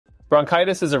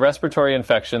Bronchitis is a respiratory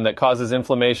infection that causes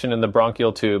inflammation in the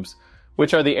bronchial tubes,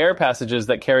 which are the air passages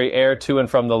that carry air to and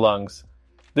from the lungs.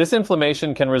 This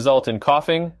inflammation can result in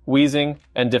coughing, wheezing,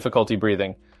 and difficulty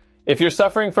breathing. If you're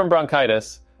suffering from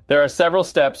bronchitis, there are several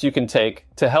steps you can take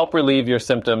to help relieve your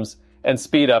symptoms and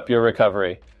speed up your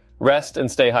recovery. Rest and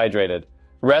stay hydrated.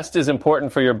 Rest is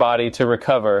important for your body to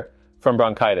recover from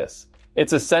bronchitis.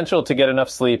 It's essential to get enough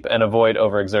sleep and avoid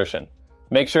overexertion.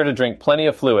 Make sure to drink plenty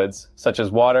of fluids, such as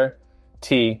water,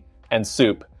 tea, and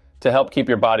soup, to help keep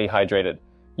your body hydrated.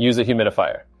 Use a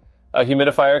humidifier. A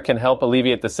humidifier can help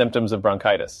alleviate the symptoms of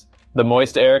bronchitis. The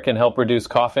moist air can help reduce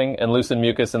coughing and loosen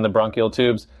mucus in the bronchial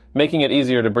tubes, making it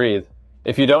easier to breathe.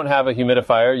 If you don't have a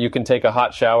humidifier, you can take a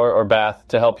hot shower or bath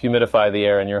to help humidify the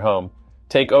air in your home.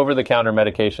 Take over-the-counter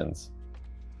medications.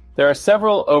 There are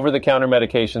several over-the-counter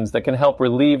medications that can help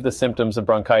relieve the symptoms of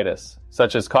bronchitis,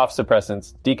 such as cough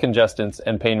suppressants, decongestants,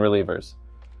 and pain relievers.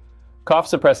 Cough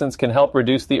suppressants can help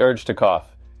reduce the urge to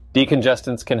cough.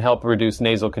 Decongestants can help reduce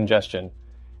nasal congestion.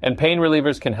 And pain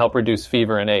relievers can help reduce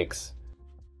fever and aches.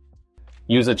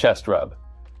 Use a chest rub.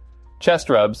 Chest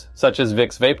rubs, such as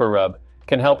Vicks Vapor Rub,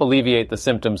 can help alleviate the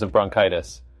symptoms of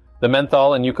bronchitis. The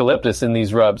menthol and eucalyptus in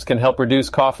these rubs can help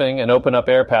reduce coughing and open up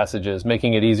air passages,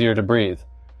 making it easier to breathe.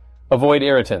 Avoid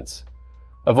irritants.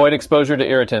 Avoid exposure to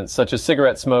irritants such as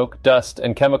cigarette smoke, dust,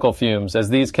 and chemical fumes, as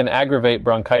these can aggravate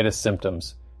bronchitis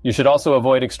symptoms. You should also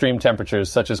avoid extreme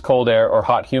temperatures such as cold air or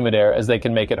hot humid air, as they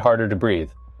can make it harder to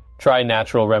breathe. Try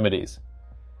natural remedies.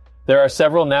 There are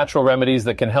several natural remedies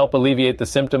that can help alleviate the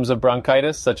symptoms of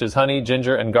bronchitis, such as honey,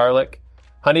 ginger, and garlic.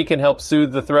 Honey can help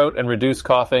soothe the throat and reduce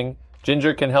coughing.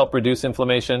 Ginger can help reduce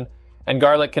inflammation, and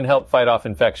garlic can help fight off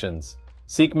infections.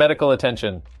 Seek medical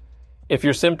attention. If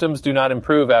your symptoms do not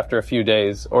improve after a few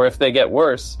days, or if they get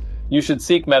worse, you should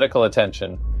seek medical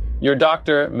attention. Your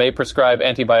doctor may prescribe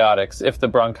antibiotics if the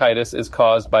bronchitis is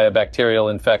caused by a bacterial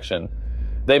infection.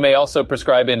 They may also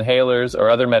prescribe inhalers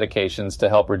or other medications to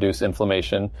help reduce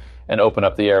inflammation and open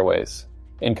up the airways.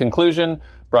 In conclusion,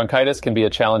 bronchitis can be a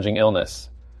challenging illness,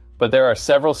 but there are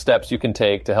several steps you can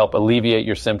take to help alleviate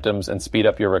your symptoms and speed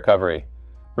up your recovery.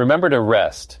 Remember to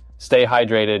rest, stay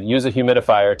hydrated, use a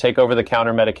humidifier, take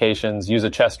over-the-counter medications, use a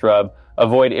chest rub,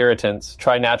 avoid irritants,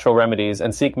 try natural remedies,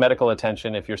 and seek medical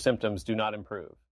attention if your symptoms do not improve.